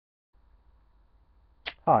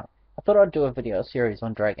I thought I'd do a video series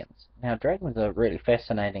on dragons. Now, dragons are really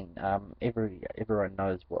fascinating. Everyone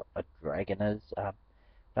knows what a dragon is.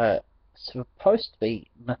 Supposed to be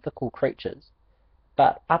mythical creatures,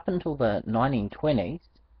 but up until the 1920s,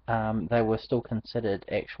 they were still considered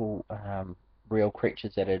actual real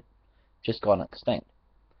creatures that had just gone extinct.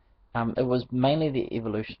 It was mainly the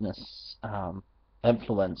evolutionists'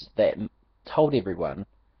 influence that told everyone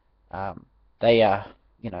they are,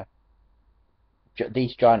 you know,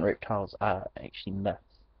 these giant reptiles are actually myths.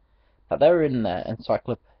 But they were in the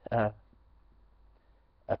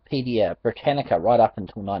Encyclopedia Britannica right up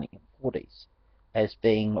until 1940s as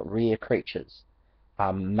being rare creatures.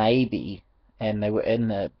 Maybe, and they were in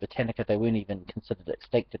the Britannica, they weren't even considered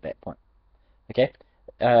extinct at that point. Okay,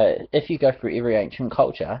 if you go through every ancient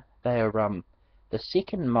culture, they are the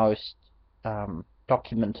second most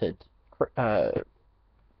documented uh,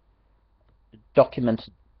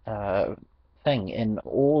 documented uh, thing in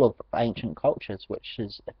all of ancient cultures, which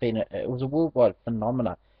has been it was a worldwide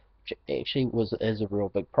phenomenon, which actually is a real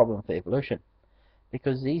big problem for evolution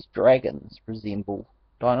because these dragons resemble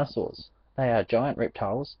dinosaurs. They are giant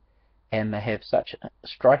reptiles, and they have such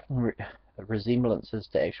striking resemblances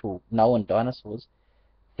to actual known dinosaurs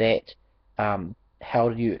that how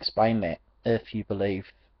do you explain that if you believe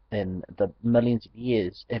in the millions of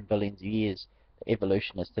years and billions of years that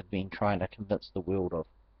evolutionists have been trying to convince the world of?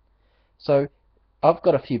 So I've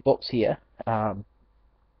got a few books here.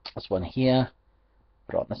 This one here,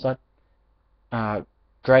 put it on this side. Uh,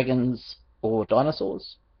 Dragons or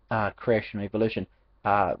Dinosaurs, Creation and Evolution.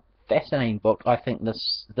 Fascinating book. I think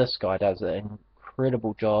this guy does an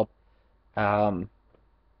incredible job. Um,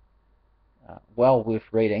 well worth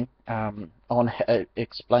reading on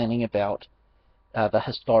explaining about the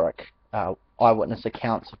historic eyewitness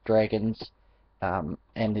accounts of dragons. And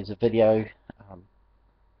there's a video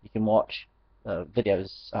you can watch. The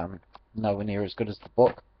video's nowhere near as good as the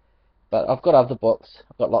book, but I've got other books.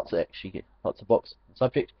 I've got lots of books on the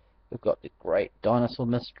subject. We've got the Great Dinosaur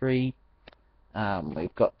Mystery.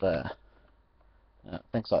 We've got the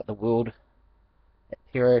things like the world that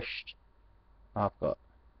perished. I've got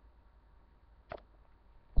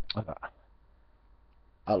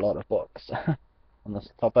a lot of books on this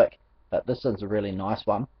topic, but this is a really nice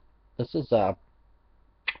one. This is a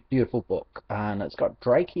beautiful book, and it's got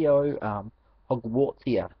Draco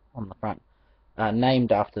Hogwartsia on the front,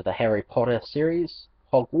 named after the Harry Potter series,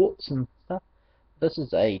 Hogwarts and stuff. This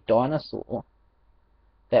is a dinosaur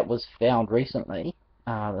that was found recently,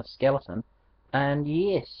 the skeleton, and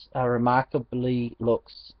yes, remarkably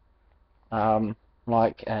looks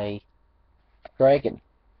like a dragon,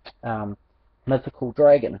 mythical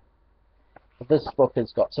dragon. This book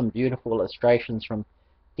has got some beautiful illustrations from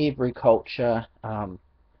every culture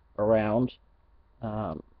around.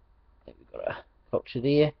 We've got a culture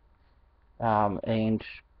there, and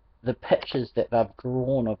the pictures that they've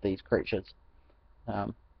drawn of these creatures.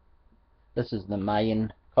 This is the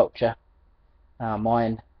Mayan culture,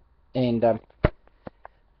 Mayan, and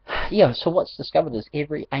yeah. So what's discovered is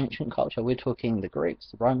every ancient culture. We're talking the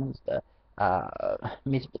Greeks, the Romans, the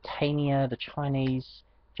Mesopotamia, the Chinese,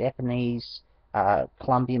 Japanese,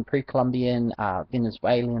 Colombian, pre-Columbian,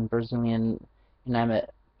 Venezuelan, Brazilian, you name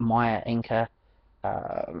it, Maya, Inca,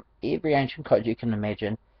 every ancient culture you can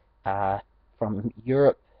imagine, from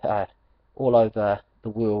Europe, all over the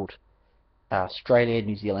world, Australia,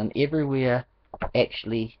 New Zealand, everywhere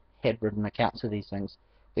actually had written accounts of these things.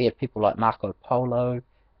 We have people like Marco Polo,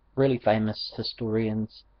 really famous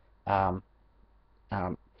historians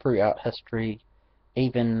throughout history.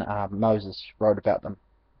 Even Moses wrote about them,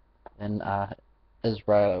 and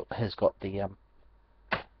Israel has got the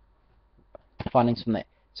findings from that.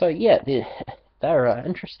 So yeah, they're an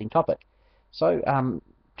interesting topic. So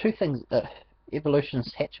two things.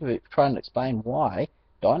 Evolutionists had to try and explain why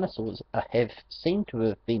dinosaurs have seemed to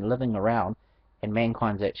have been living around, and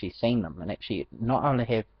mankind's actually seen them, and actually not only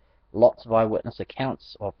have lots of eyewitness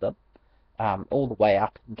accounts of them, all the way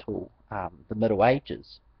up until the Middle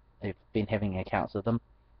Ages. They've been having accounts of them,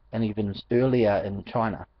 and even earlier in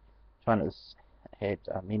China. China's had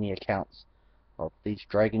many accounts of these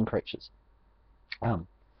dragon creatures.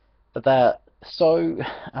 But they're so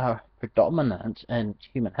predominant in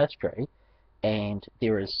human history, and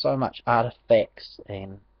there is so much artifacts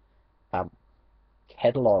and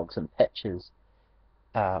catalogues and pictures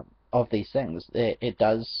of these things.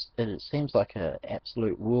 It seems like an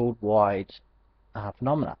absolute worldwide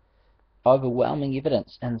phenomena, overwhelming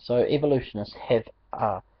evidence, and so evolutionists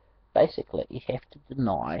basically have to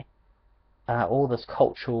deny all this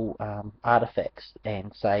cultural artifacts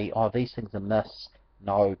and say, oh, these things are myths.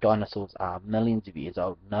 No, dinosaurs are millions of years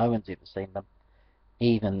old. No one's ever seen them.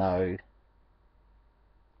 even though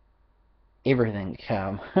everything,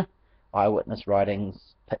 eyewitness writings,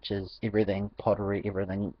 pictures, everything, pottery,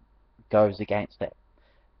 everything goes against that.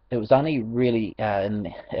 It was only really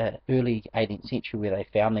in the early 18th century where they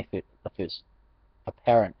found the first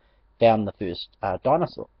apparent found the first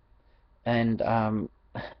dinosaur, and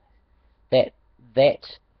that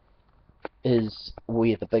that is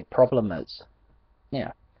where the big problem is.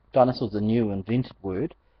 Yeah, dinosaurs are a new invented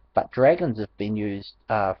word, but dragons have been used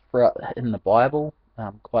throughout in the Bible,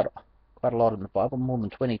 quite a lot in the Bible, more than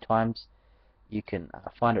 20 times. You can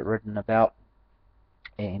find it written about,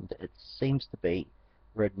 and it seems to be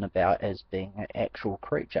written about as being an actual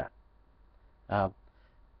creature. Um,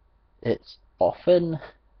 it's often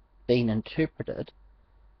been interpreted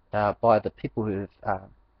by the people who've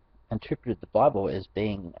interpreted the Bible as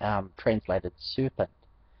being translated serpent,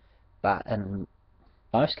 but in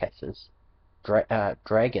most cases,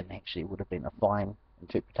 dragon actually would have been a fine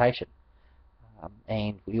interpretation.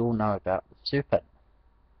 And we all know about the serpent.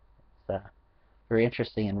 It's very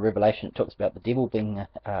interesting. In Revelation, it talks about the devil being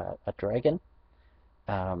a dragon.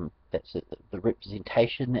 That's the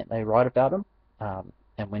representation that they write about him,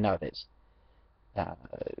 and we know that's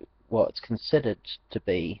it's considered to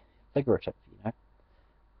be figurative,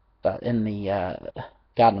 But in the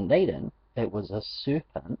Garden of Eden, it was a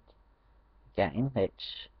serpent. Again, that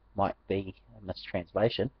might be a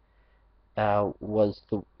mistranslation. Was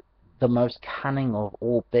the most cunning of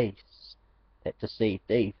all beasts that deceived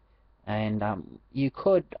Eve, and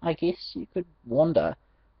I guess you could wonder,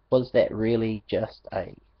 was that really just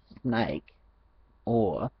a snake,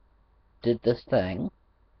 or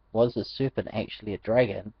was the serpent actually a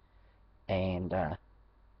dragon, and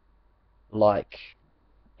like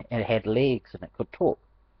it had legs and it could talk?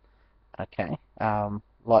 Okay,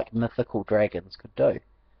 like mythical dragons could do.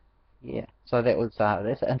 Yeah, so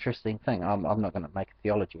that's an interesting thing. I'm not going to make a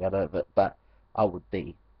theology out of it, but I would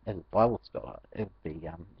be, as a Bible scholar, it would be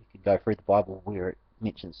you could go through the Bible where it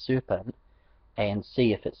mentions serpent and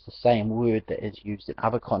see if it's the same word that is used in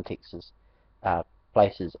other contexts,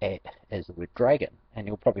 places as the word dragon, and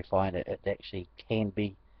you'll probably find it actually can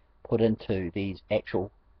be put into these actual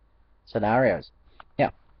scenarios.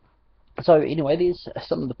 Now, so anyway, there's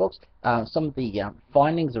some of the books, some of the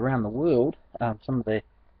findings around the world, some of the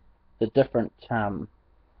different.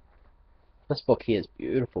 This book here is a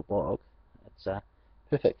beautiful book. It's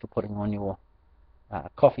perfect for putting on your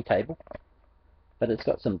coffee table, but it's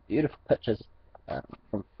got some beautiful pictures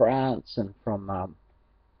from France and from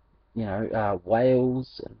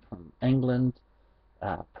Wales and from England,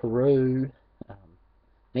 Peru, um,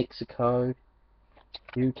 Mexico,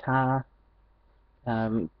 Utah.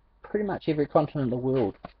 Pretty much every continent in the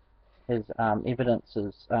world has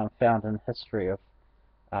evidences found in history of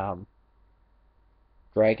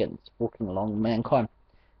dragons walking along mankind.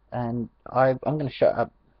 And I'm going to show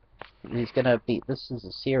up. This is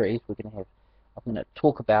a series. I'm going to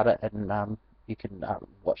talk about it, and you can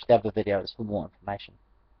watch the other videos for more information.